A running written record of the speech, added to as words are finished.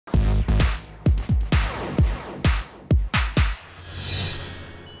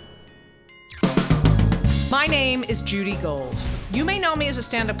My name is Judy Gold. You may know me as a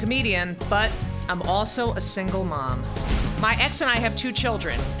stand-up comedian, but I'm also a single mom. My ex and I have 2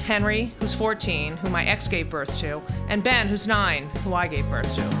 children, Henry, who's 14, who my ex gave birth to, and Ben, who's 9, who I gave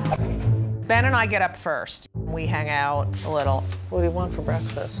birth to. Ben and I get up first. We hang out a little. What do you want for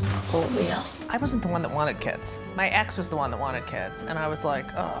breakfast? Oatmeal. I wasn't the one that wanted kids. My ex was the one that wanted kids, and I was like,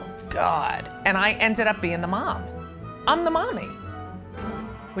 oh, God. And I ended up being the mom. I'm the mommy,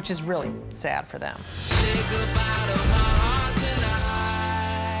 which is really sad for them.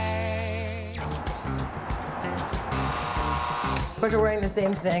 But you're wearing the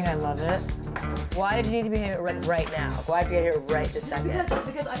same thing, I love it. Why did you need to be here right now? Why did you get here right this second?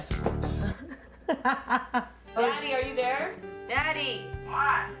 Because I... Daddy, are you there? Daddy!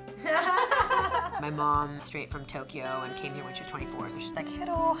 What? My mom, straight from Tokyo, and came here when she was 24, so she's like,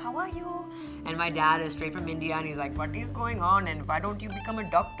 hello, how are you? And my dad is straight from India, and he's like, what is going on? And why don't you become a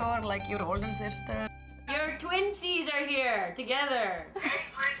doctor like your older sister? Your twinsies are here, together. Hey,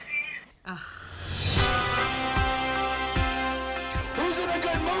 twinsies. Who's in a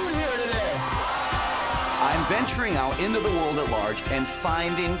good mood here today? I'm venturing out into the world at large and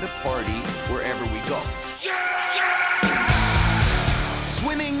finding the party wherever we go.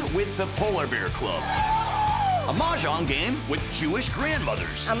 Swimming with the Polar Bear Club. A mahjong game with Jewish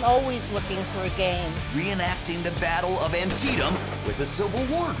grandmothers. I'm always looking for a game. Reenacting the Battle of Antietam with a Civil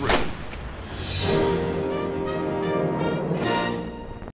War group.